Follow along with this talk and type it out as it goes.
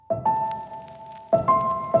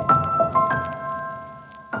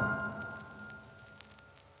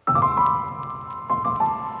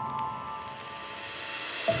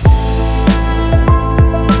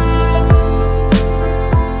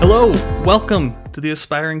Welcome to the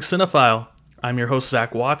Aspiring Cinephile. I'm your host,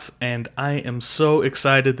 Zach Watts, and I am so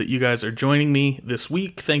excited that you guys are joining me this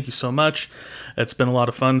week. Thank you so much. It's been a lot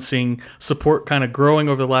of fun seeing support kind of growing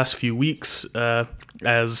over the last few weeks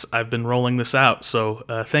as I've been rolling this out. So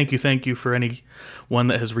thank you for anyone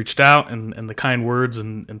that has reached out and the kind words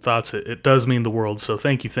and thoughts. It does mean the world, so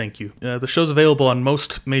thank you. The show's available on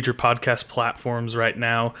most major podcast platforms right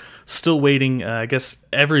now. Still waiting. I guess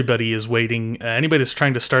everybody is waiting. Anybody that's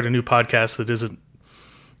trying to start a new podcast that isn't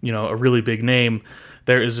a really big name,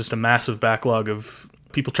 there is just a massive backlog of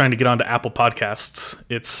people trying to get onto Apple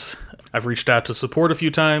Podcasts. I've reached out to support a few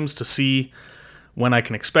times to see when I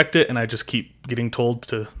can expect it, and I just keep getting told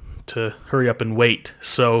to hurry up and wait.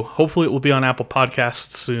 So hopefully it will be on Apple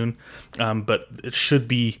Podcasts soon, but it should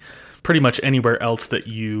be pretty much anywhere else that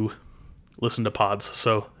you listen to pods.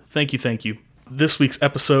 So thank you. This week's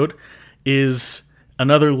episode is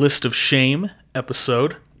another List of Shame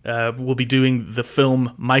episode. We'll be doing the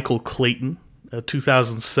film Michael Clayton, a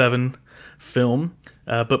 2007 film.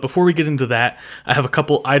 But before we get into that, I have a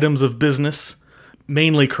couple items of business,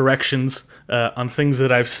 mainly corrections on things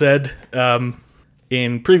that I've said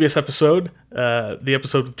in previous episode, the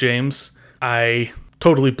episode with James. I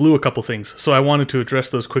totally blew a couple things, so I wanted to address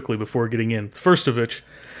those quickly before getting in. The first of which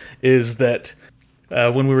is that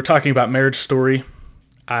when we were talking about Marriage Story,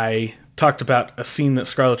 I talked about a scene that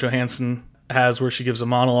Scarlett Johansson has where she gives a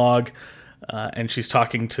monologue and she's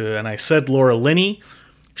talking to, and I said Laura Linney.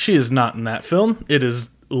 She is not in that film. It is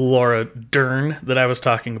Laura Dern that I was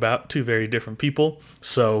talking about, two very different people.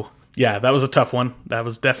 So yeah, that was a tough one. That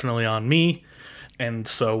was definitely on me, and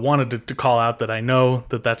so wanted to call out that I know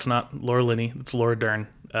that that's not Laura Linney, it's Laura Dern.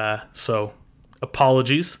 So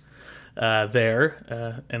apologies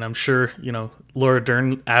there, and I'm sure Laura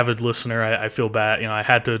Dern, avid listener, I feel bad. I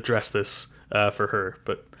had to address this for her,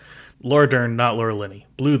 but Laura Dern, not Laura Linney.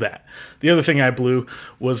 Blew that. The other thing I blew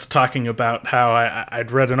was talking about how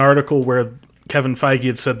I'd read an article where Kevin Feige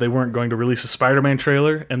had said they weren't going to release a Spider-Man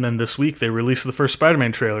trailer, and then this week they released the first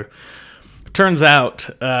Spider-Man trailer. Turns out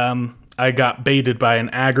I got baited by an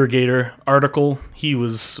aggregator article. He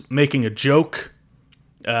was making a joke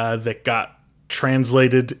that got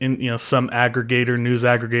translated in, some news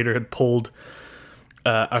aggregator had pulled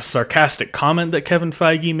a sarcastic comment that Kevin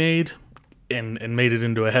Feige made and made it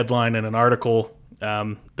into a headline in an article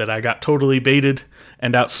that I got totally baited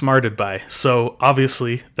and outsmarted by. So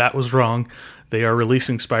obviously that was wrong. They are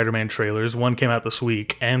releasing Spider-Man trailers. One came out this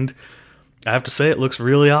week, and I have to say it looks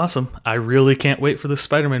really awesome. I really can't wait for this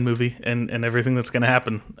Spider-Man movie and everything that's going to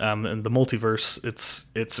happen in the multiverse.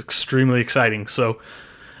 It's extremely exciting. So,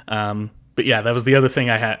 but yeah, that was the other thing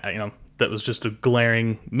I had, that was just a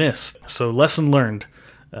glaring miss. So lesson learned.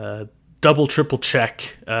 Double, triple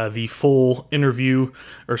check the full interview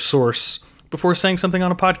or source before saying something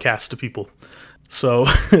on a podcast to people. So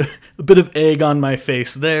a bit of egg on my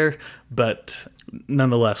face there, but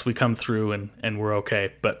nonetheless, we come through and we're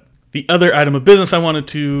okay. But the other item of business I wanted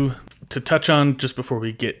to touch on just before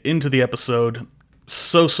we get into the episode,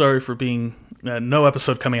 so sorry for being no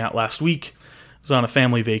episode coming out last week. I was on a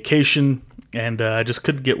family vacation, and I just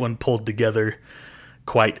couldn't get one pulled together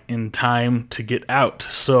quite in time to get out.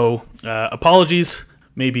 So apologies.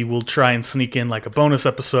 Maybe we'll try and sneak in like a bonus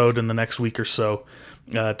episode in the next week or so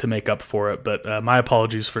to make up for it. But my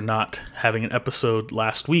apologies for not having an episode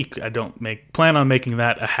last week. I don't plan on making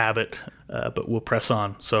that a habit, but we'll press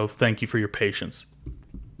on. So thank you for your patience.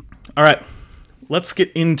 All right, let's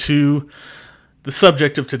get into the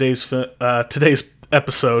subject of today's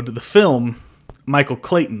episode, the film Michael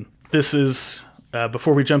Clayton. This is,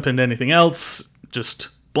 before we jump into anything else, just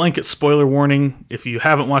blanket spoiler warning. If you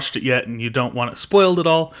haven't watched it yet and you don't want it spoiled at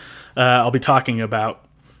all, I'll be talking about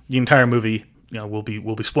the entire movie. We'll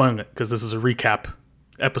be spoiling it because this is a recap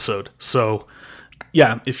episode. So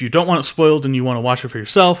yeah, if you don't want it spoiled and you want to watch it for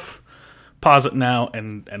yourself, pause it now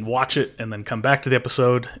and watch it and then come back to the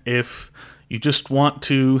episode. If you just want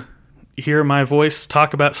to hear my voice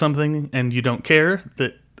talk about something and you don't care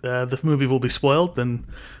that the movie will be spoiled, then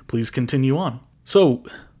please continue on. So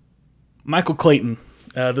Michael Clayton.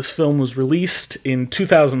 This film was released in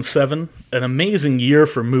 2007, an amazing year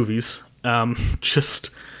for movies.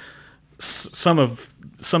 Just some of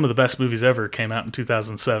the best movies ever came out in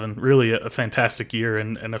 2007. Really a fantastic year,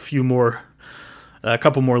 and a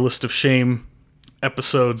couple more List of Shame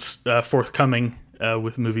episodes forthcoming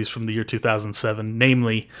with movies from the year 2007,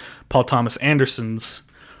 namely Paul Thomas Anderson's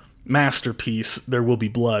masterpiece, There Will Be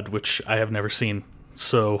Blood, which I have never seen.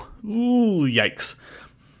 So, yikes.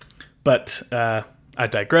 But I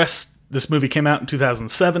digress. This movie came out in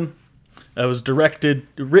 2007. It was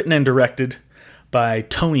written and directed by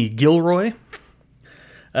Tony Gilroy.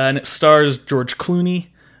 And it stars George Clooney,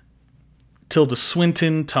 Tilda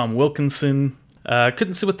Swinton, Tom Wilkinson.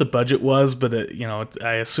 Couldn't see what the budget was, but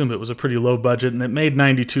I assume it was a pretty low budget, and it made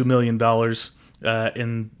 $92 million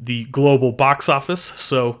in the global box office,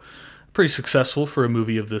 so pretty successful for a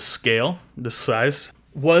movie of this scale, this size.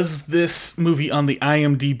 Was this movie on the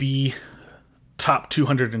IMDb top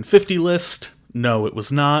 250 list? No, it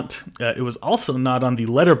was not. It was also not on the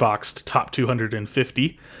Letterboxd top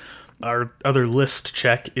 250. Our other list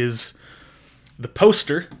check is the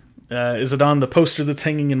poster. Is it on the poster that's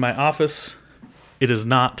hanging in my office? It is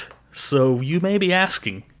not. So you may be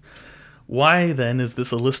asking, why then is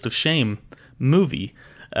this a list of shame movie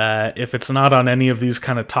if it's not on any of these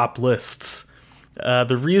kind of top lists?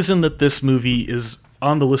 The reason that this movie is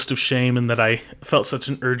on the list of shame and that I felt such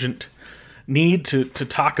an urgent need to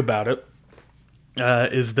talk about it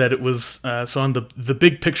is that it was so on the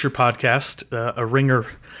Big Picture podcast, a Ringer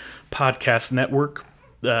podcast network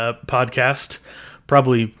podcast,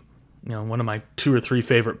 probably one of my 2 or 3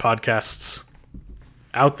 favorite podcasts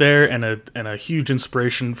out there, and a huge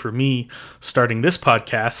inspiration for me starting this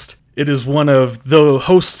podcast. It is one of the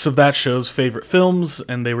hosts of that show's favorite films,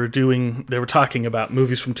 and they were talking about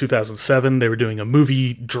movies from 2007. They were doing a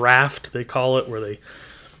movie draft, they call it, where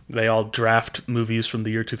they all draft movies from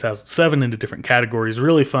the year 2007 into different categories.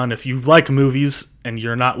 Really fun. If you like movies and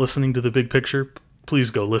you're not listening to The Big Picture,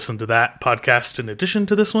 please go listen to that podcast in addition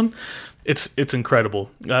to this one. It's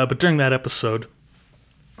incredible. But during that episode,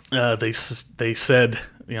 they said,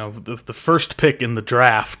 the first pick in the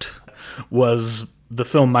draft was the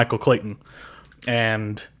film Michael Clayton,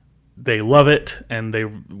 and they love it. And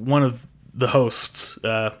one of the hosts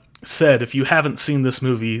said, if you haven't seen this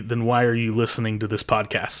movie, then why are you listening to this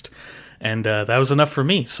podcast? And that was enough for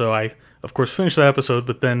me. So I, of course, finished that episode,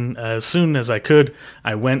 but then as soon as I could,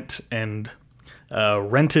 I went and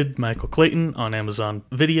rented Michael Clayton on Amazon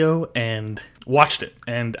Video and watched it,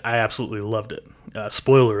 and I absolutely loved it.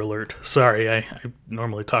 Spoiler alert. Sorry, I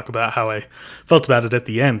normally talk about how I felt about it at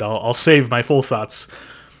the end. I'll save my full thoughts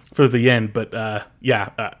for the end, but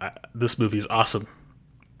this movie's awesome.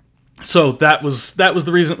 So that was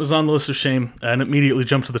the reason it was on the list of shame, and immediately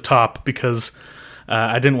jumped to the top because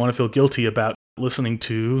I didn't want to feel guilty about listening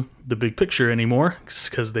to The Big Picture anymore,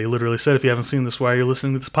 because they literally said, if you haven't seen this, why are you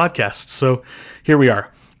listening to this podcast? So here we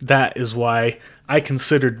are. That is why I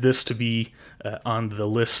considered this to be on the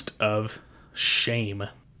list of shame.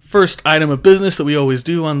 First item of business that we always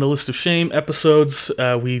do on the list of shame episodes,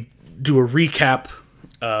 we do a recap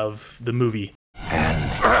of the movie.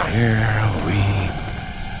 And here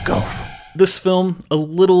we go. This film, a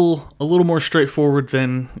little more straightforward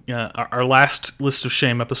than our last list of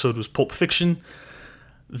shame episode was Pulp Fiction.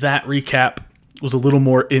 That recap was a little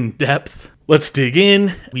more in depth. Let's dig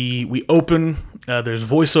in. We open. There's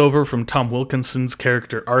voiceover from Tom Wilkinson's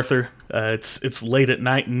character Arthur. It's late at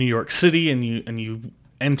night in New York City, and you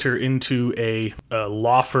enter into a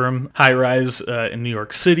law firm high rise in New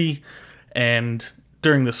York City, and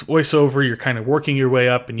during this voiceover, you're kind of working your way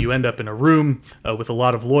up, and you end up in a room with a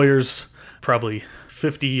lot of lawyers, probably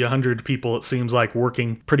 50, 100 people, it seems like,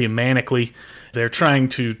 working pretty manically. They're trying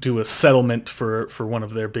to do a settlement for one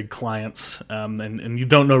of their big clients, and you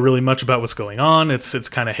don't know really much about what's going on. It's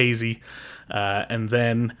kind of hazy, and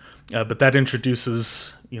then, but that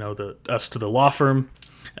introduces us to the law firm,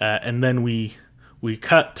 and then we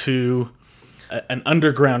cut to an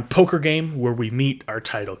underground poker game where we meet our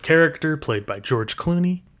title character, played by George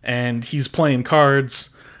Clooney, and he's playing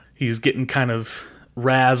cards. He's getting kind of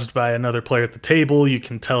razzed by another player at the table. You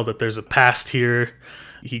can tell that there's a past here.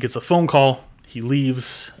 He gets a phone call. He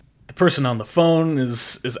leaves. The person on the phone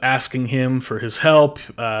is asking him for his help.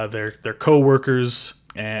 They're co-workers,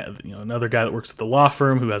 and another guy that works at the law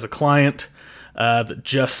firm who has a client that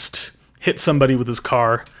just hit somebody with his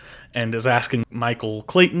car and is asking Michael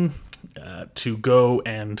Clayton to go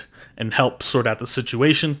and help sort out the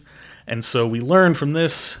situation. And so we learn from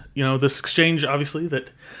this, this exchange, obviously,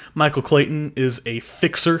 that Michael Clayton is a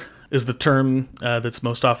fixer, is the term that's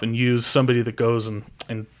most often used. Somebody that goes and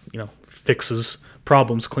fixes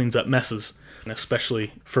problems, cleans up messes, and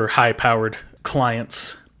especially for high-powered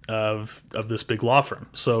clients of this big law firm.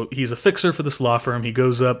 So he's a fixer for this law firm. He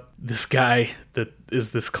goes up. This guy that is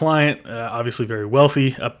this client, obviously very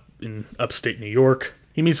wealthy, up in upstate New York.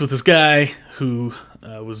 He meets with this guy who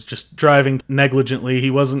was just driving negligently.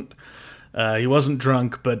 He wasn't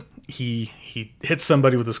drunk, but he hits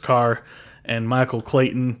somebody with his car, and Michael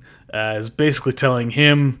Clayton is basically telling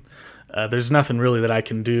him, there's nothing really that I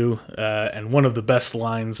can do. And one of the best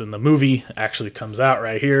lines in the movie actually comes out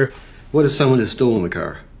right here. What if someone has stolen the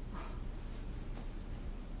car?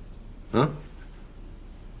 Huh?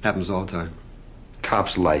 Happens all the time.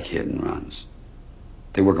 Cops like hit and runs.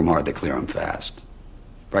 They work them hard, they clear them fast.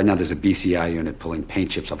 Right now there's a BCI unit pulling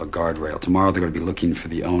paint chips off a guardrail. Tomorrow they're going to be looking for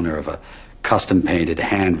the owner of a custom-painted,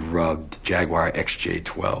 hand-rubbed Jaguar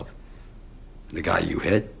XJ12. And the guy you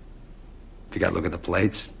hit, if you got to look at the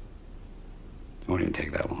plates, it won't even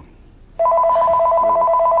take that long.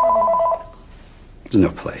 There's no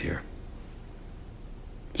play here.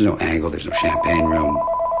 There's no angle, there's no champagne room.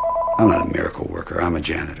 I'm not a miracle worker, I'm a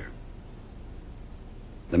janitor.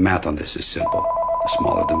 The math on this is simple. The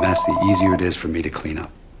smaller the mess, the easier it is for me to clean up.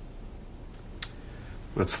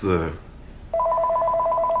 That's the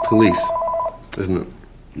police, isn't it?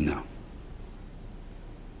 No.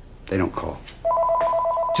 They don't call.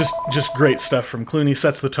 Just great stuff from Clooney.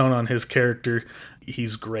 Sets the tone on his character.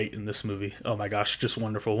 He's great in this movie. Oh my gosh, just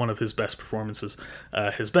wonderful. One of his best performances.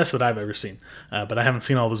 His best that I've ever seen. But I haven't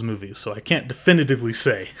seen all of his movies, so I can't definitively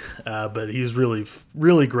say. But he's really,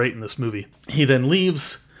 really great in this movie. He then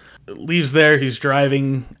leaves there. He's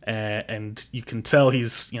driving, and you can tell he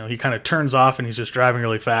kind of turns off and he's just driving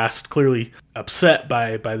really fast, clearly upset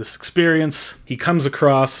by this experience. He comes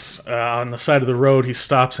across on the side of the road. He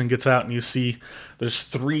stops and gets out, and you see there's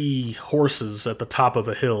 3 horses at the top of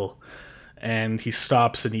a hill. And he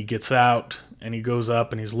stops and he gets out and he goes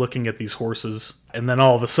up and he's looking at these horses. And then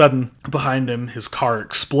all of a sudden, behind him, his car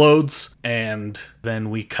explodes. And then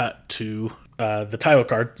we cut to the title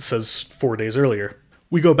card that says 4 days earlier.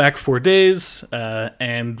 We go back 4 days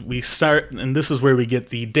and we start, and this is where we get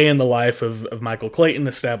the day in the life of Michael Clayton,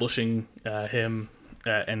 establishing him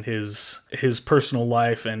and his personal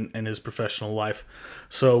life and his professional life.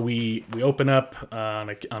 So we open up on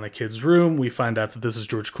a kid's room. We find out that this is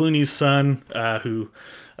George Clooney's son, who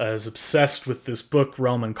is obsessed with this book,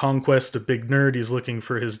 Realm and Conquest, a big nerd. He's looking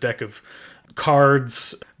for his deck of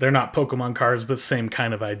cards. They're not Pokemon cards, but same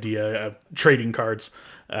kind of idea, trading cards.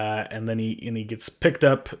 And then he gets picked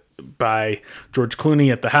up by George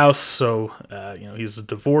Clooney at the house. So he's a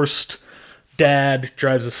divorced dad,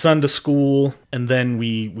 drives his son to school, and then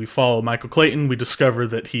we follow Michael Clayton. We discover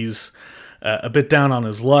that he's a bit down on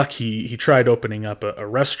his luck. He tried opening up a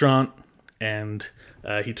restaurant, and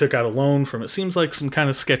he took out a loan from, it seems like, some kind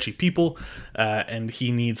of sketchy people, and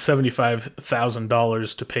he needs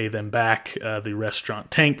 $75,000 to pay them back. The restaurant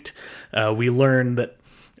tanked. We learn that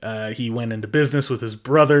he went into business with his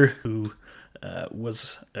brother, who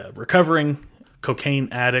was a recovering cocaine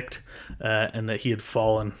addict, and that he had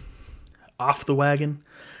fallen off the wagon.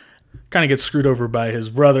 Kind of gets screwed over by his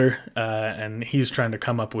brother, and he's trying to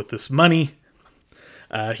come up with this money.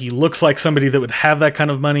 He looks like somebody that would have that kind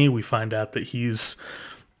of money. We find out that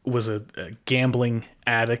was a gambling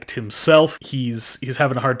addict himself. He's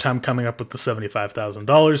having a hard time coming up with the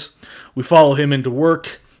 $75,000. We follow him into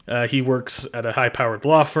work. He works at a high-powered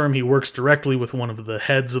law firm. He works directly with one of the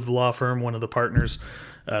heads of the law firm, one of the partners.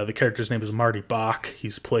 The character's name is Marty Bach.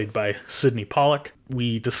 He's played by Sidney Pollack.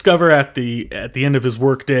 We discover at the end of his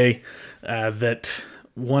workday that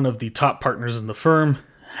one of the top partners in the firm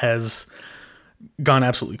has gone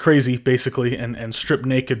absolutely crazy, basically, and stripped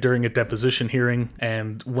naked during a deposition hearing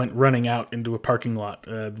and went running out into a parking lot.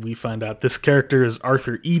 We find out this character is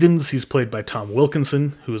Arthur Edens. He's played by Tom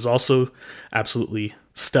Wilkinson, who is also absolutely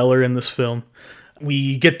stellar in this film.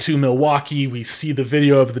 We get to Milwaukee. We see the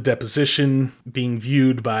video of the deposition being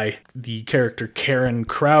viewed by the character Karen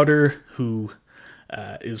Crowder, who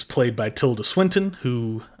is played by Tilda Swinton,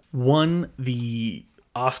 who won the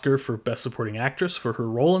Oscar for Best Supporting Actress for her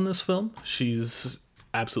role in this film. She's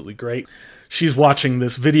absolutely great. She's watching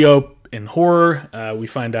this video in horror. We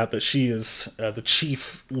find out that she is the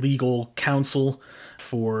chief legal counsel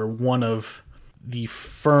for one of the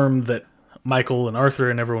firm that Michael and Arthur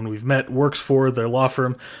and everyone we've met works for, their law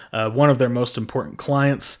firm, one of their most important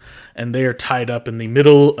clients, and they are tied up in the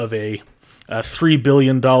middle of a $3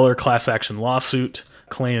 billion class action lawsuit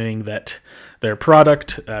claiming that their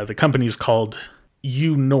product, the company's called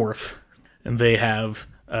U North, and they have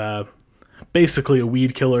basically a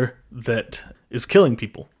weed killer that is killing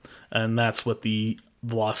people, and that's what the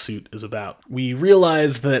lawsuit is about. We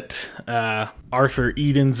realize that Arthur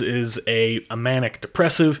Edens is a manic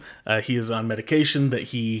depressive. He is on medication that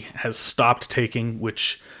he has stopped taking,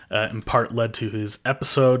 which in part led to his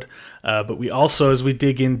episode. But we also, as we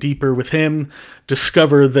dig in deeper with him,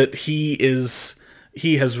 discover that he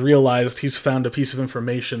has realized he's found a piece of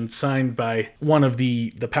information signed by one of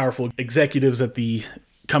the powerful executives at the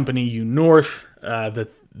company U North, that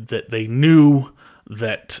they knew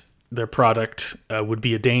that their product would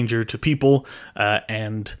be a danger to people,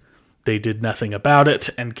 and they did nothing about it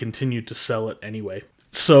and continued to sell it anyway.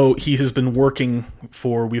 So he has been working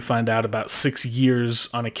for, we find out, about 6 years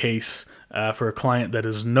on a case for a client that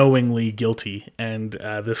is knowingly guilty, and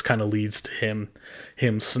this kind of leads to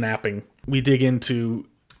him snapping. We dig into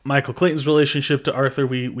Michael Clayton's relationship to Arthur.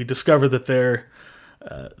 We discover that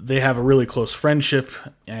they have a really close friendship,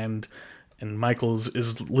 and Michael's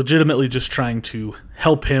is legitimately just trying to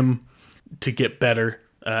help him to get better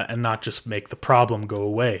and not just make the problem go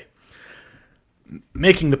away.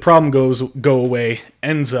 Making the problem go away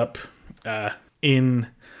ends up in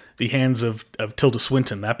the hands of Tilda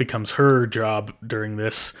Swinton. That becomes her job during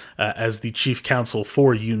this as the chief counsel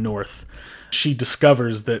for U North. She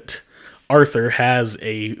discovers that Arthur has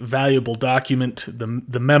a valuable document,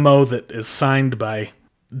 the memo that is signed by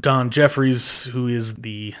Don Jeffries, who is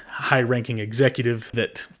the high-ranking executive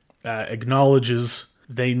that acknowledges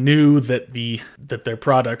they knew that their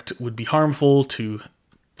product would be harmful to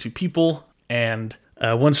people. And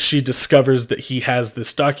once she discovers that he has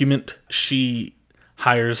this document, she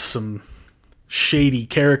hires some shady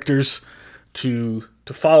characters to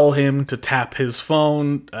follow him, to tap his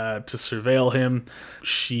phone, to surveil him.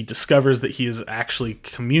 She discovers that he is actually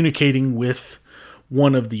communicating with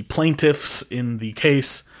one of the plaintiffs in the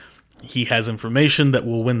case. He has information that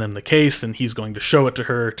will win them the case, and he's going to show it to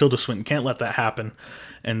her. Tilda Swinton can't let that happen,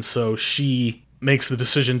 and so she makes the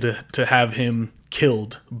decision to have him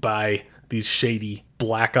killed by these shady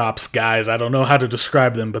black ops guys. I don't know how to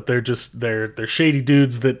describe them, but they're shady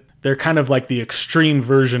dudes that they're kind of like the extreme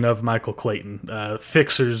version of Michael Clayton,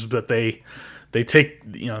 fixers, but they take,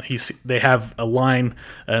 they have a line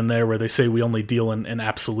in there where they say we only deal in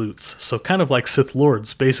absolutes. So kind of like Sith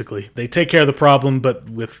Lords, basically. They take care of the problem, but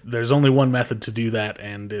there's only one method to do that,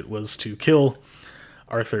 and it was to kill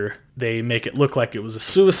Arthur. They make it look like it was a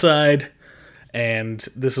suicide, and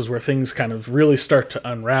this is where things kind of really start to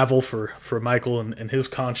unravel for Michael and his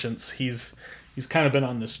conscience. He's kind of been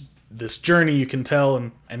on this journey, you can tell,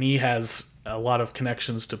 and he has a lot of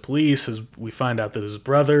connections to police. As we find out that his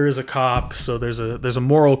brother is a cop, so there's a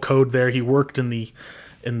moral code there. He worked in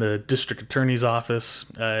the district attorney's office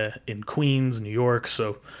in Queens, New York,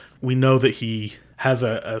 so we know that he has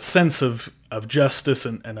a sense of justice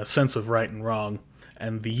and a sense of right and wrong.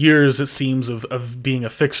 And the years, it seems, of being a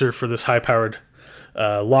fixer for this high-powered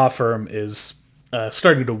law firm is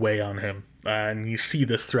starting to weigh on him. And you see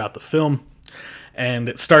this throughout the film. And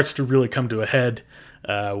it starts to really come to a head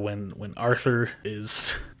when Arthur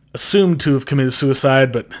is assumed to have committed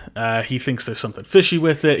suicide, but he thinks there's something fishy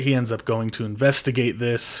with it. He ends up going to investigate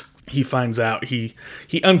this. He finds out, he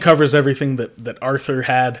uncovers everything that Arthur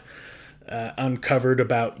had uncovered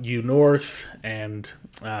about U North, and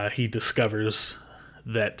he discovers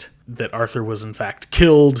that Arthur was in fact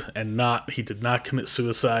killed and he did not commit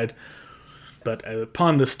suicide. But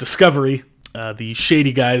upon this discovery, the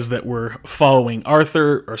shady guys that were following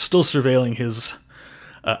Arthur are still surveilling his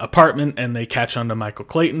apartment, and they catch on to Michael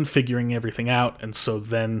Clayton, figuring everything out, and so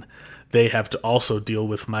then they have to also deal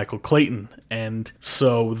with Michael Clayton. And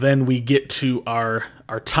so then we get to our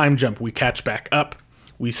time jump. We catch back up.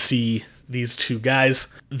 We see these two guys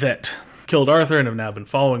that killed Arthur and have now been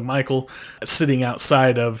following Michael sitting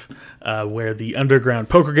outside of where the underground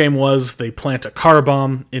poker game was. They plant a car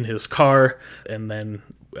bomb in his car, and then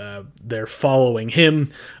they're following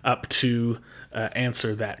him up to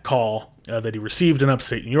answer that call that he received in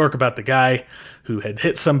upstate New York about the guy who had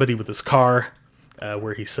hit somebody with his car,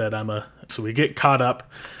 where he said, So we get caught up,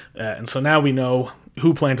 and so now we know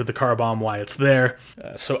who planted the car bomb, why it's there.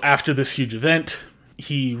 So after this huge event,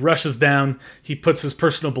 he rushes down, he puts his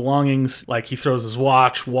personal belongings, like he throws his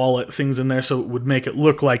watch, wallet, things in there, so it would make it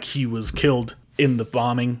look like he was killed in the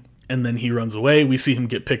bombing. And then he runs away. We see him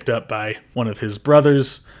get picked up by one of his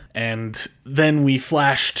brothers. And then we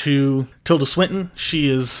flash to Tilda Swinton. She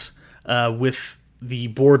is with the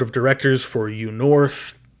board of directors for U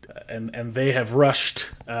North, and they have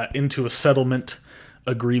rushed into a settlement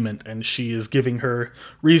agreement. And she is giving her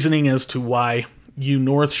reasoning as to why U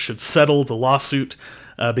North should settle the lawsuit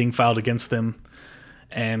being filed against them.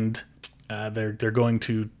 And they're going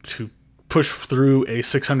to push through a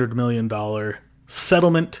 $600 million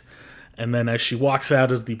settlement. And then as she walks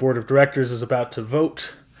out, as the board of directors is about to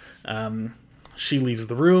vote, she leaves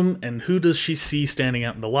the room, and who does she see standing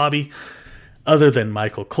out in the lobby other than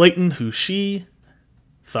Michael Clayton, who she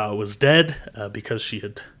thought was dead because she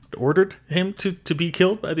had ordered him to be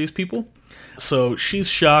killed by these people. So she's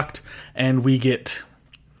shocked, and we get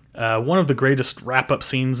one of the greatest wrap-up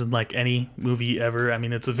scenes in like any movie ever. I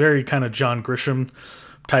mean, it's a very kind of John Grisham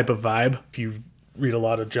type of vibe. If you read a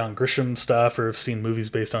lot of John Grisham stuff or have seen movies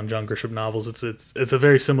based on John Grisham novels, it's a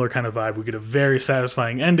very similar kind of vibe. We get a very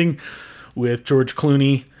satisfying ending with George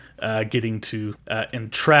Clooney getting to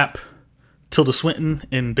entrap Tilda Swinton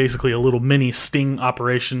in basically a little mini sting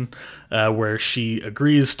operation where she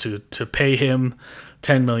agrees to pay him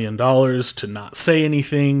 $10 million to not say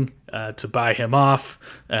anything, to buy him off,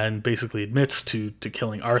 and basically admits to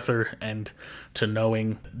killing Arthur and to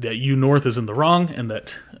knowing that North is in the wrong and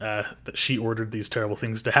that she ordered these terrible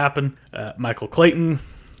things to happen. Michael Clayton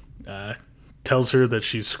tells her that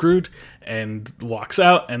she's screwed and walks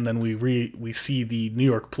out, and then we see the New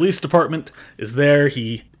York Police Department is there.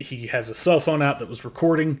 He has a cell phone out that was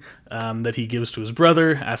recording that he gives to his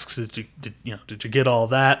brother, asks, did you get all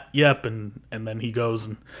that? Yep. And then he goes,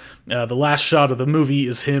 and the last shot of the movie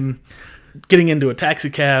is him getting into a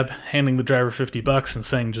taxi cab, handing the driver $50 and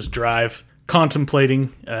saying just drive,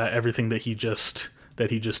 contemplating everything that he just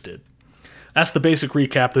did. That's the basic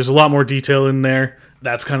recap. There's a lot more detail in there.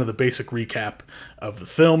 That's kind of the basic recap of the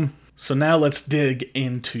film. So now let's dig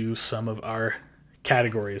into some of our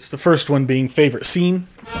categories. The first one being favorite scene.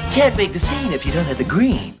 Can't make the scene if you don't have the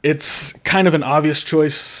green. It's kind of an obvious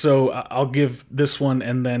choice, so I'll give this one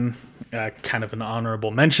and then kind of an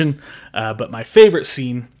honorable mention. But my favorite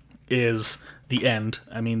scene is the end.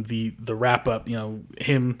 I mean, the wrap up,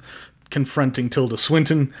 him confronting Tilda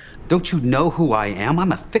Swinton. Don't you know who I am?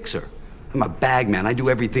 I'm a fixer. I'm a bag man. I do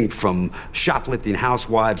everything from shoplifting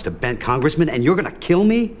housewives to bent congressmen, and you're gonna kill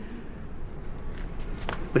me?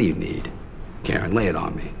 What do you need? Karen, lay it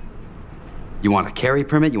on me. You want a carry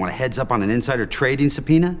permit? You want a heads up on an insider trading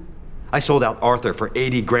subpoena? I sold out Arthur for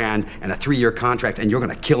 80 grand and a 3-year contract, and you're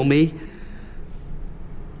gonna kill me?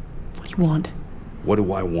 What do you want? What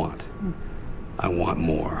do I want? I want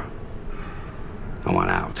more. I want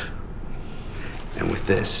out. And with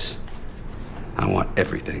this, I want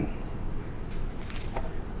everything.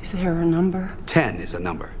 Is there a number? 10 is a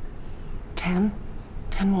number. 10?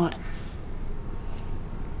 10 what?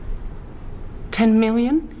 10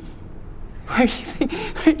 million? Where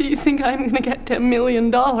do you think I'm gonna get $10 million?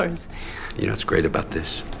 You know what's great about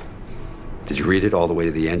this? Did you read it all the way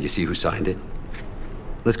to the end? You see who signed it?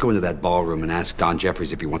 Let's go into that ballroom and ask Don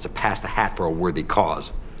Jeffries if he wants to pass the hat for a worthy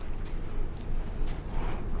cause.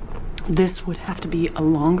 This would have to be a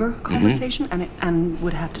longer conversation, and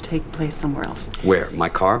would have to take place somewhere else. Where? My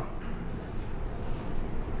car?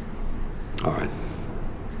 All right.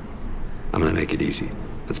 I'm gonna make it easy.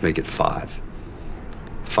 Let's make it 5.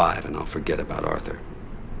 5, and I'll forget about Arthur.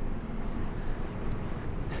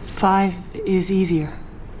 5 is easier.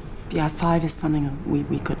 Yeah, 5 is something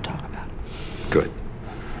we could talk about. Good.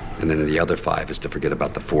 And then the other 5 is to forget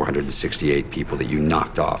about the 468 people that you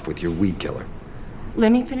knocked off with your weed killer.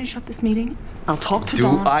 Let me finish up this meeting. I'll talk to Do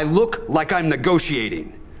Don. I look like I'm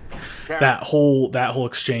negotiating? That whole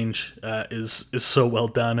exchange is so well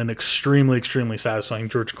done and extremely, extremely satisfying.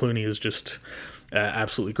 George Clooney is just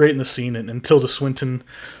absolutely great in the scene, and Tilda Swinton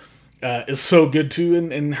is so good too,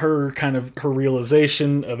 in her kind of her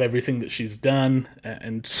realization of everything that she's done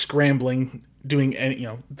and scrambling, doing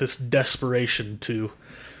this desperation to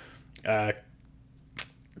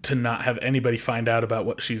not have anybody find out about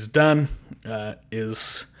what she's done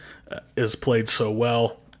is played so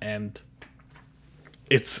well, and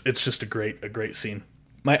it's just a great scene.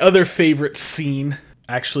 My other favorite scene,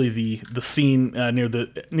 actually the scene near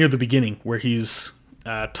the beginning where he's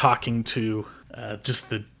talking to just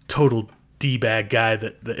the total D-bag guy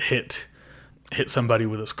that hit somebody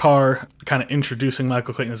with his car, kind of introducing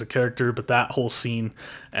Michael Clayton as a character, but that whole scene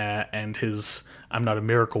and his "I'm not a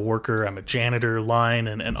miracle worker, I'm a janitor" line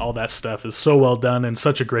and all that stuff is so well done and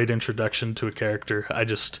such a great introduction to a character. I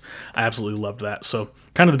absolutely loved that. So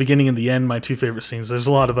kind of the beginning and the end, my two favorite scenes. There's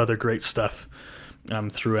a lot of other great stuff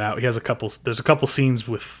throughout. There's a couple scenes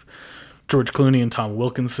with George Clooney and Tom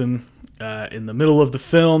Wilkinson in the middle of the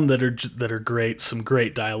film that are great. Some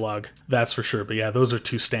great dialogue, that's for sure. But yeah, those are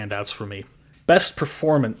two standouts for me. Best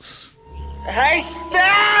performance. Hey, Stella!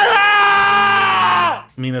 I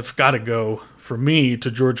mean, it's got to go for me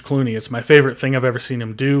to George Clooney. It's my favorite thing I've ever seen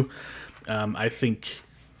him do. I think,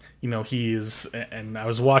 he is, and I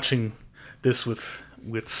was watching this with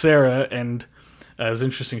Sarah, and it was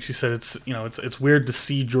interesting. She said it's weird to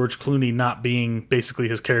see George Clooney not being basically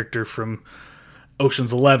his character from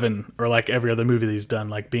Ocean's 11 or like every other movie that he's done,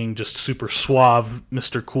 like being just super suave,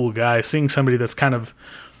 Mr. Cool guy. Seeing somebody that's kind of,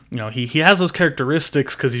 he has those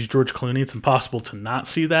characteristics because he's George Clooney. It's impossible to not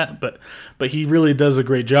see that, but he really does a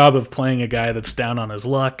great job of playing a guy that's down on his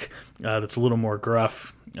luck, that's a little more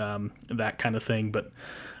gruff, that kind of thing, but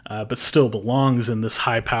still belongs in this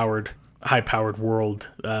high-powered world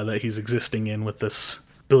that he's existing in with this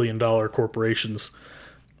billion-dollar corporations.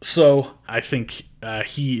 So I think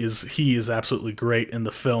He is absolutely great in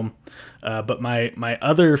the film. But my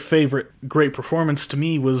other favorite great performance to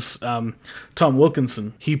me was Tom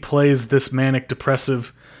Wilkinson. He plays this manic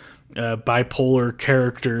depressive bipolar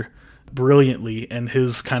character brilliantly, and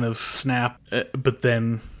his kind of snap, but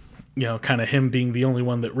then kind of him being the only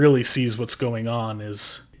one that really sees what's going on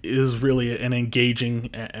is really an engaging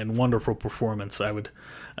and wonderful performance. I would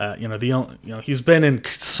he's been in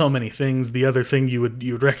so many things. The other thing you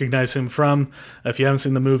would recognize him from, if you haven't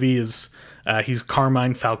seen the movie, is he's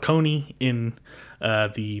Carmine Falcone in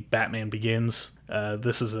the Batman Begins.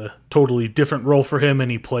 This is a totally different role for him, and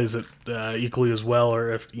he plays it equally as well.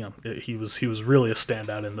 Or if he was really a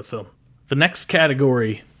standout in the film. The next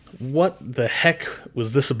category: what the heck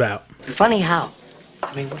was this about? Funny how?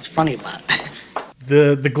 I mean, what's funny about it?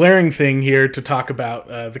 The glaring thing here to talk about,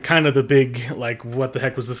 the big, like, what the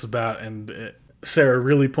heck was this about? And Sarah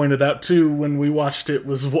really pointed out too when we watched it,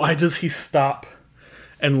 was why does he stop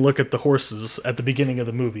and look at the horses at the beginning of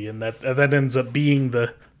the movie? And that ends up being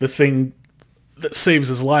the thing that saves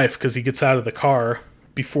his life, because he gets out of the car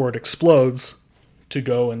before it explodes to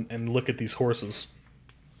go and look at these horses.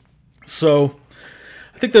 So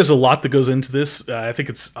I think there's a lot that goes into this. I think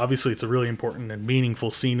it's a really important and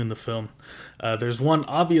meaningful scene in the film. There's one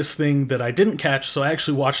obvious thing that I didn't catch, so I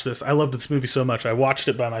actually watched this. I loved this movie so much. I watched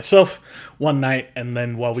it by myself one night, and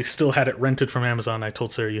then while we still had it rented from Amazon, I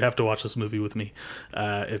told Sarah, you have to watch this movie with me.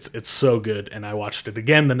 It's so good, and I watched it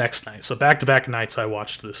again the next night. So back-to-back nights I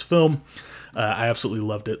watched this film. I absolutely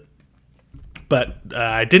loved it. But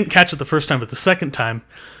I didn't catch it the first time, but the second time,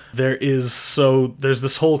 there's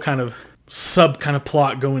this whole kind of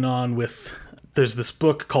plot going on with, there's this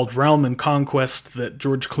book called Realm and Conquest that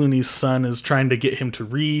George Clooney's son is trying to get him to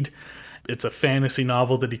read. It's a fantasy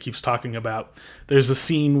novel that he keeps talking about. There's a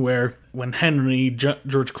scene where when Henry,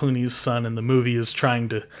 George Clooney's son in the movie, is trying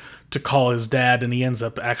to call his dad, and he ends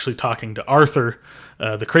up actually talking to Arthur,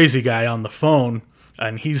 the crazy guy, on the phone,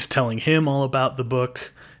 and he's telling him all about the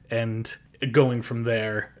book, and going from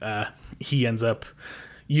there, he ends up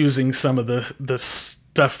using some of the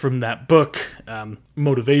stuff from that book,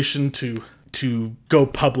 motivation to go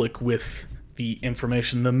public with the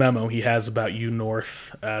information, the memo he has about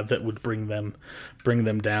U-North, that would bring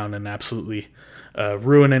them down and absolutely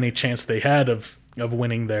ruin any chance they had of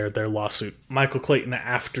winning their lawsuit. Michael Clayton,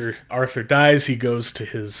 after Arthur dies, he goes to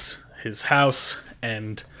his house,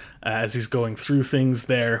 and as he's going through things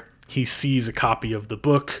there, he sees a copy of the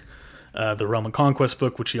book, the Realm and Conquest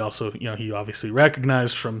book, which he also, he obviously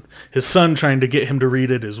recognized from his son trying to get him to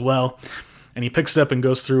read it as well. And he picks it up and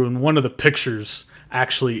goes through, and one of the pictures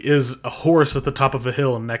actually is a horse at the top of a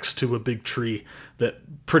hill next to a big tree that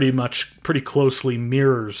pretty closely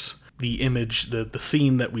mirrors the image, the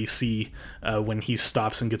scene that we see when he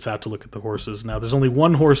stops and gets out to look at the horses. Now, there's only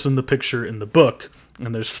one horse in the picture in the book,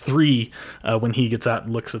 and there's three when he gets out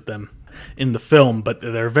and looks at them in the film, but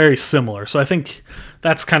they're very similar. So I think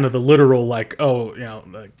that's kind of the literal,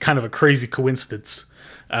 kind of a crazy coincidence.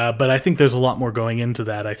 But I think there's a lot more going into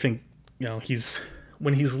that. I think,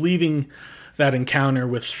 when he's leaving that encounter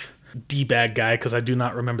with D-bag guy, because I do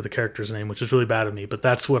not remember the character's name, which is really bad of me, but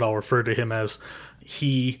that's what I'll refer to him as.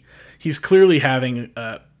 He's clearly having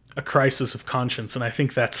a crisis of conscience, and I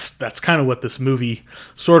think that's kind of what this movie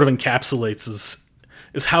sort of encapsulates,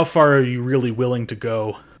 is how far are you really willing to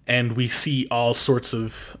go? And we see all sorts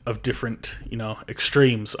of different,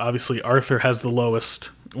 extremes. Obviously, Arthur has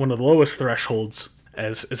one of the lowest thresholds,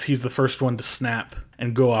 as he's the first one to snap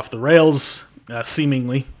and go off the rails,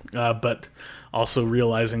 seemingly, but also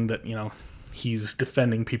realizing that, he's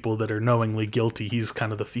defending people that are knowingly guilty. He's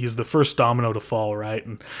he's the first domino to fall, right?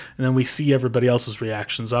 And then we see everybody else's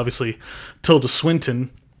reactions. Obviously, Tilda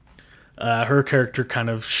Swinton, her character kind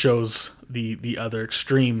of shows the other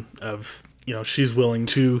extreme of, she's willing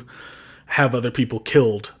to have other people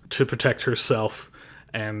killed to protect herself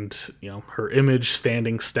and, her image,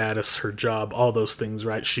 standing, status, her job, all those things,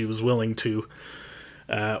 right? She was willing to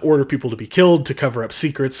order people to be killed to cover up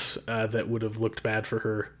secrets that would have looked bad for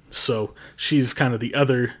her. So she's kind of the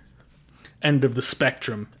other end of the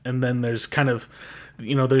spectrum. And then there's kind of,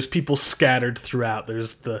 there's people scattered throughout.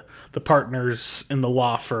 There's the partners in the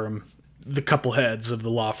law firm, the couple heads of the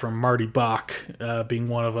law firm, Marty Bach being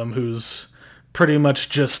one of them, who's pretty much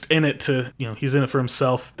just in it to, he's in it for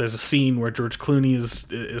himself. There's a scene where George Clooney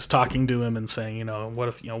is talking to him and saying, what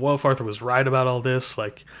if Arthur was right about all this?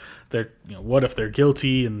 Like, what if they're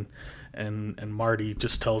guilty? And Marty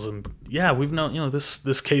just tells him, yeah, we've known,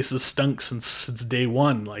 this case has stunk since day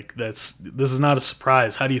one. Like, this is not a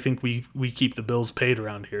surprise. How do you think we keep the bills paid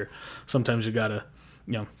around here? Sometimes you gotta,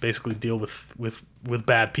 basically deal with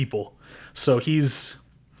bad people. So he's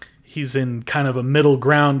he's in kind of a middle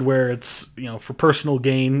ground where it's, for personal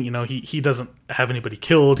gain. He doesn't have anybody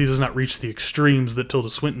killed. He does not reach the extremes that Tilda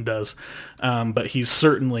Swinton does. But he's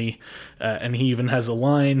certainly, and he even has a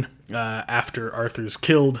line after Arthur's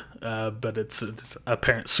killed, but it's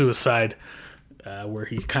apparent suicide, where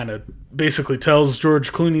he kind of basically tells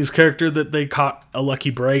George Clooney's character that they caught a lucky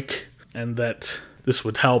break and that this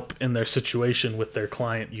would help in their situation with their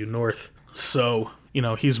client, U North. So,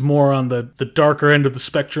 he's more on the darker end of the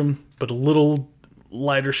spectrum, but a little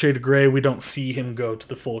lighter shade of gray. We don't see him go to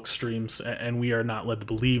the full extremes, and we are not led to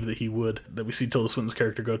believe that he would, that we see Tilda Swinton's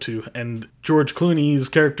character go to. And George Clooney's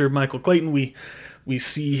character, Michael Clayton, we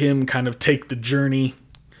see him kind of take the journey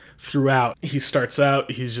throughout. He starts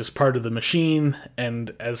out, he's just part of the machine,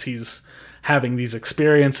 and as he's having these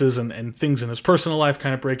experiences and things in his personal life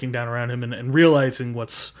kind of breaking down around him and realizing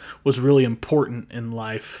what's really important in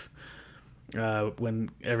life, when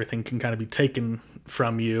everything can kind of be taken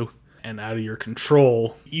from you and out of your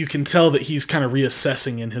control, you can tell that he's kind of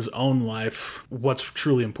reassessing in his own life what's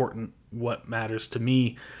truly important, what matters to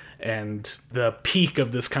me. And the peak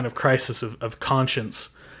of this kind of crisis of conscience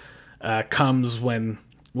comes when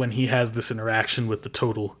he has this interaction with the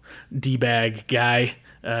total D-bag guy,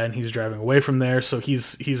 and he's driving away from there. So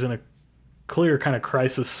he's in a clear kind of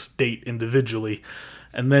crisis state individually.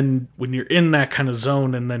 And then when you're in that kind of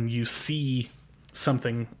zone and then you see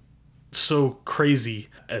something so crazy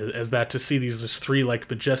as that, to see these three like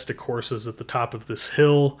majestic horses at the top of this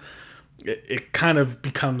hill, it kind of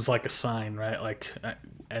becomes like a sign, right? Like,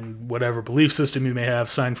 and whatever belief system you may have,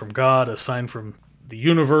 sign from God, a sign from the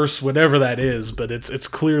universe, whatever that is, but it's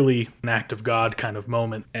clearly an act of God kind of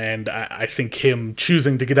moment. And I think him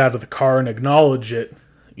choosing to get out of the car and acknowledge it,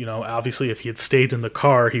 obviously if he had stayed in the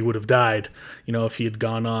car, he would have died. If he had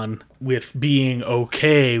gone on with being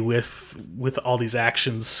okay with all these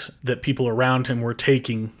actions that people around him were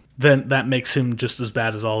taking, then that makes him just as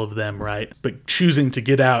bad as all of them, right? But choosing to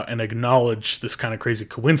get out and acknowledge this kind of crazy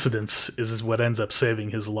coincidence is what ends up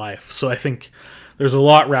saving his life. So I think there's a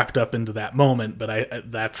lot wrapped up into that moment, but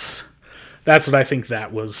that's what I think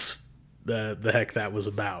that was the heck that was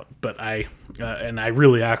about. But I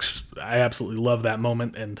absolutely love that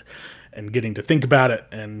moment and getting to think about it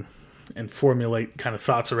and formulate kind of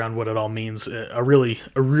thoughts around what it all means. A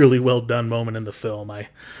really well done moment in the film.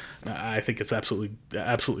 I think it's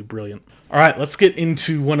absolutely brilliant. All right, let's get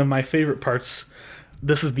into one of my favorite parts.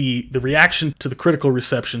 This is the reaction to the critical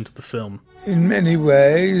reception to the film. In many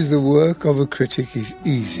ways, the work of a critic is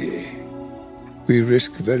easy. We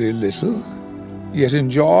risk very little, yet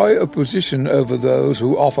enjoy a position over those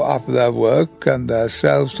who offer up their work and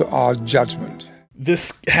themselves to our judgment.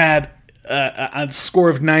 This had a score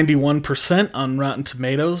of 91% on Rotten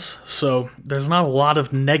Tomatoes, so there's not a lot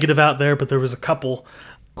of negative out there, but there was a couple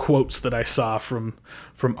quotes that I saw from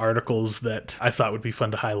articles that I thought would be fun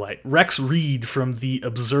to highlight. Rex Reed from The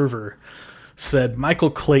Observer said,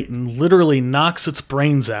 Michael Clayton literally knocks its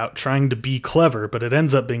brains out trying to be clever, but it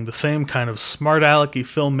ends up being the same kind of smart alecky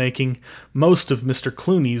filmmaking most of Mr.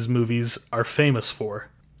 Clooney's movies are famous for.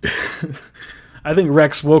 I think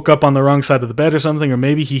Rex woke up on the wrong side of the bed or something, or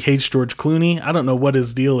maybe he hates George Clooney. I don't know what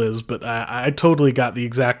his deal is, but I totally got the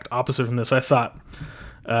exact opposite from this. I thought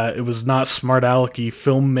it was not smart alecky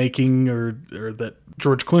filmmaking or that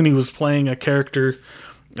George Clooney was playing a character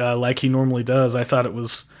like he normally does. I thought it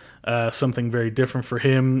was something very different for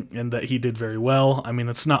him and that he did very well. I mean,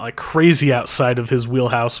 it's not like crazy outside of his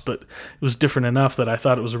wheelhouse, but it was different enough that I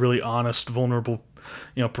thought it was a really honest, vulnerable,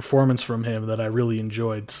 performance from him that I really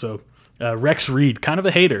enjoyed. So Rex Reed, kind of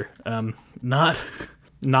a hater, not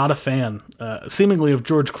a fan, seemingly of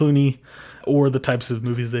George Clooney or the types of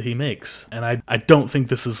movies that he makes. And I don't think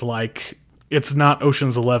this is like, it's not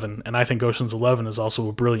Ocean's 11, and I think Ocean's 11 is also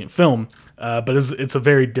a brilliant film, but it's a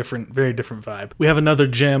very different vibe. We have another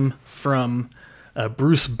gem from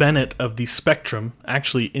Bruce Bennett of The Spectrum,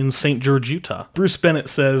 actually in St. George, Utah. Bruce Bennett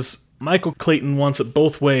says, Michael Clayton wants it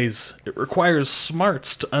both ways. It requires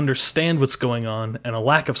smarts to understand what's going on and a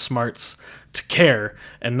lack of smarts to care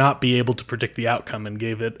and not be able to predict the outcome, and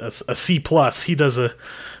gave it a C+. He does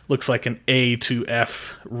looks like an A to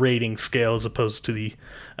F rating scale as opposed to the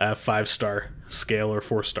 5-star scale or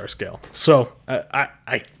 4-star scale. So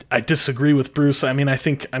I disagree with Bruce. I mean,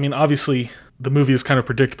 obviously the movie is kind of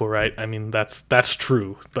predictable, right? I mean, that's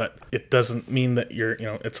true, but it doesn't mean that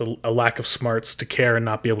it's a lack of smarts to care and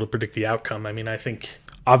not be able to predict the outcome. I mean, I think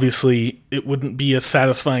obviously it wouldn't be a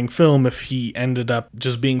satisfying film if he ended up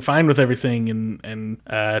just being fine with everything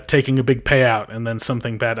and taking a big payout and then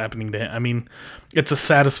something bad happening to him. I mean, it's a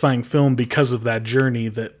satisfying film because of that journey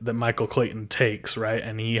that Michael Clayton takes, right?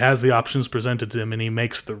 And he has the options presented to him and he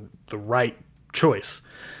makes the right choice.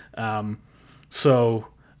 So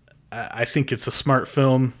I think it's a smart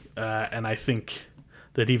film, and I think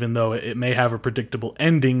that even though it may have a predictable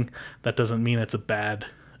ending, that doesn't mean it's a bad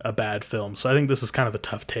film. So I think this is kind of a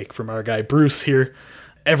tough take from our guy Bruce here.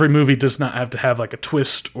 Every movie does not have to have like a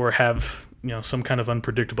twist or have, some kind of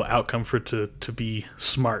unpredictable outcome for it to be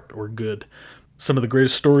smart or good. Some of the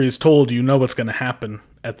greatest stories told, what's going to happen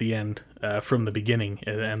at the end from the beginning,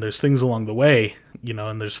 and there's things along the way,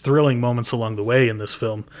 and there's thrilling moments along the way in this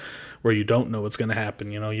film where you don't know what's going to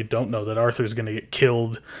happen. You don't know that Arthur's going to get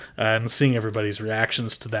killed, and seeing everybody's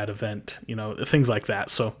reactions to that event, things like that.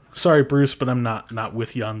 So sorry, Bruce, but I'm not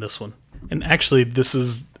with you on this one. And actually, this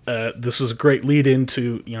is a great lead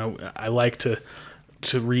into, I like to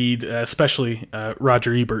read, especially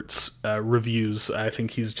Roger Ebert's reviews. I think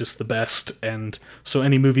he's just the best, and so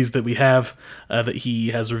any movies that we have that he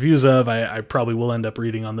has reviews of, I probably will end up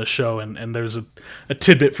reading on this show, and there's a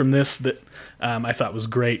tidbit from this that I thought was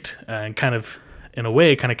great, and kind of, in a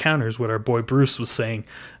way, kind of counters what our boy Bruce was saying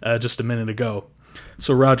just a minute ago.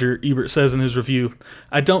 So Roger Ebert says in his review,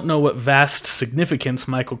 "I don't know what vast significance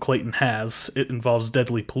Michael Clayton has. It involves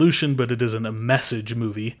deadly pollution, but it isn't a message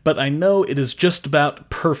movie. But I know it is just about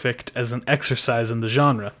perfect as an exercise in the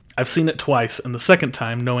genre. I've seen it twice, and the second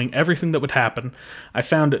time, knowing everything that would happen, I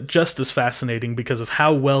found it just as fascinating because of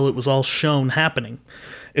how well it was all shown happening.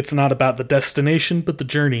 It's not about the destination, but the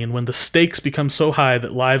journey, and when the stakes become so high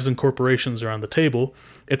that lives and corporations are on the table,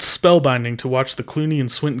 it's spellbinding to watch the Clooney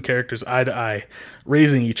and Swinton characters eye to eye,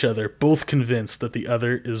 raising each other, both convinced that the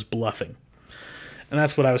other is bluffing." And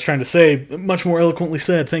that's what I was trying to say, much more eloquently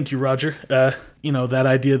said. Thank you, Roger. That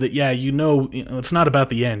idea that, it's not about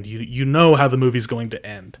the end. You know how the movie's going to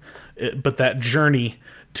end. But that journey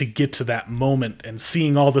to get to that moment and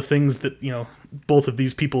seeing all the things that, both of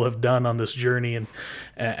these people have done on this journey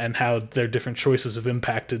and how their different choices have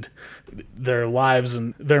impacted their lives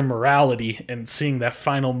and their morality, and seeing that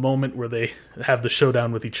final moment where they have the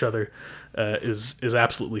showdown with each other is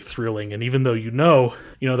absolutely thrilling. And even though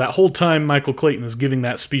that whole time Michael Clayton is giving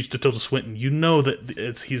that speech to Tilda Swinton,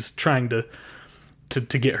 that he's trying to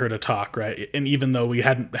get her to talk, right? And even though we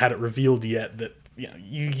hadn't had it revealed yet, that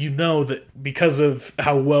that because of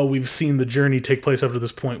how well we've seen the journey take place up to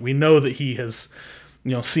this point, we know that he has,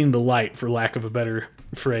 seen the light, for lack of a better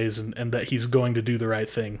phrase, and that he's going to do the right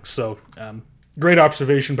thing. So, great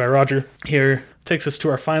observation by Roger. Here takes us to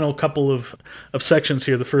our final couple of sections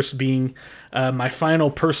here. The first being my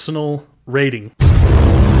final personal rating.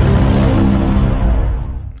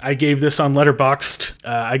 I gave this on Letterboxd.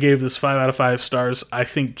 I gave this 5 out of 5 stars. I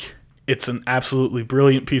think it's an absolutely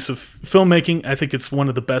brilliant piece of filmmaking. I think it's one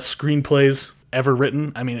of the best screenplays ever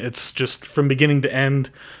written. I mean, it's just from beginning to end.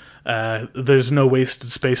 There's no wasted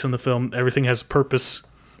space in the film. Everything has a purpose.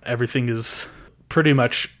 Everything is pretty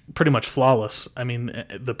much flawless. I mean,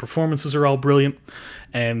 the performances are all brilliant,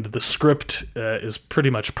 and the script is pretty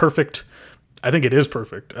much perfect. I think it is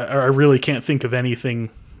perfect. I really can't think of anything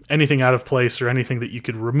out of place or anything that you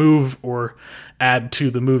could remove or add to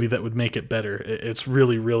the movie that would make it better. It's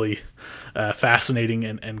really, really fascinating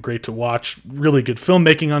and great to watch. Really good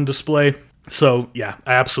filmmaking on display. So yeah,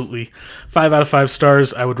 I absolutely 5 out of 5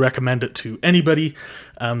 stars. I would recommend it to anybody.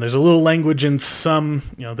 There's a little language in some,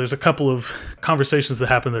 there's a couple of conversations that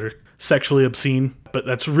happen that are sexually obscene, but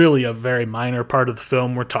that's really a very minor part of the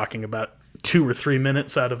film. We're talking about 2 or 3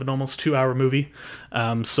 minutes out of an almost 2-hour movie.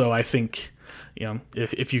 So I think,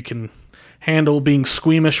 if you can handle being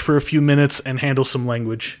squeamish for a few minutes and handle some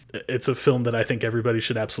language, it's a film that I think everybody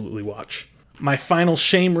should absolutely watch. My final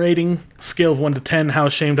shame rating, scale of 1 to 10, how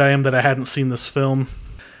ashamed I am that I hadn't seen this film.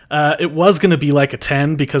 It was going to be like a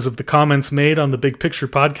 10 because of the comments made on the Big Picture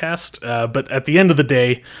podcast, but at the end of the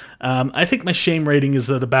day, I think my shame rating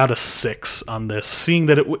is at about a 6 on this, seeing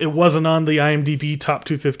that it wasn't on the IMDb Top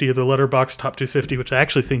 250 or the Letterboxd Top 250, which I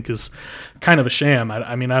actually think is kind of a sham.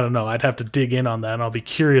 I mean, I don't know. I'd have to dig in on that, and I'll be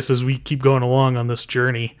curious as we keep going along on this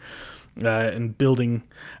journey and building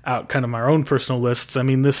out kind of my own personal lists. I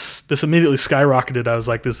mean, this immediately skyrocketed. I was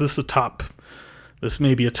like, this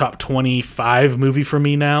may be a top 25 movie for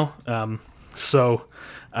me now.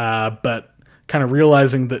 But kind of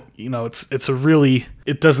realizing that,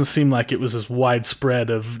 it doesn't seem like it was as widespread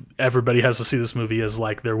of everybody has to see this movie as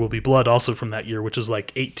like There Will Be Blood, also from that year, which is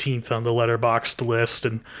like 18th on the Letterboxd list.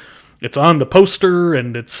 And it's on the poster,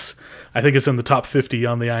 and I think it's in the top 50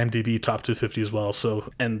 on the IMDb top 250 as well.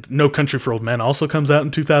 So, and No Country for Old Men also comes out in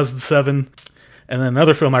 2007. And then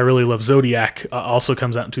another film I really love, Zodiac, also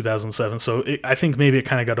comes out in 2007. So I think maybe it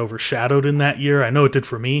kind of got overshadowed in that year. I know it did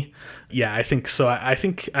for me. Yeah, I think so. I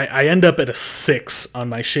think I end up at a 6 on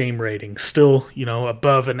my shame rating. Still,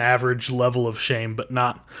 above an average level of shame, but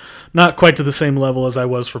not quite to the same level as I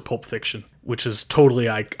was for Pulp Fiction, which is totally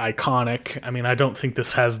iconic. I mean, I don't think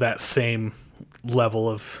this has that same level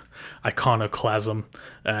of iconoclasm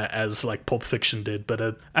as like Pulp Fiction did, but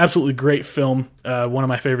an absolutely great film, one of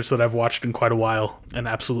my favorites that I've watched in quite a while, and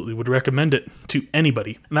absolutely would recommend it to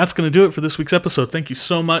anybody. And that's going to do it for this week's episode. Thank you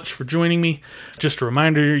so much for joining me. Just a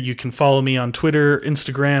reminder, you can follow me on Twitter,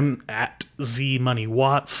 Instagram at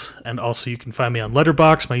ZMoneyWatts, and also you can find me on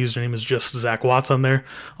Letterboxd. My username is just Zach Watts on there.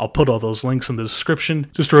 I'll put all those links in the description.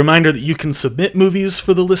 Just a reminder that you can submit movies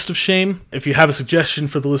for the List of Shame. If you have a suggestion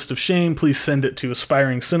for the List of Shame, please send it to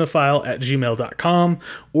aspiringcinephile@gmail.com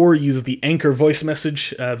or use the Anchor voice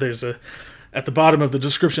message. At the bottom of the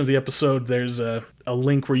description of the episode, there's a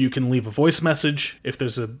link where you can leave a voice message if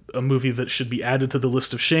there's a movie that should be added to the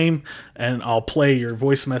List of Shame, and I'll play your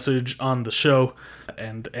voice message on the show,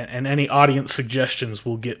 and any audience suggestions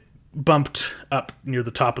will get bumped up near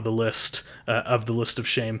the top of the list of the List of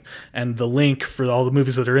Shame. And the link for all the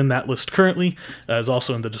movies that are in that list currently is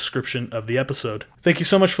also in the description of the episode. Thank you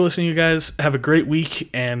so much for listening, you guys. Have a great week,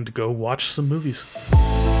 and go watch some movies.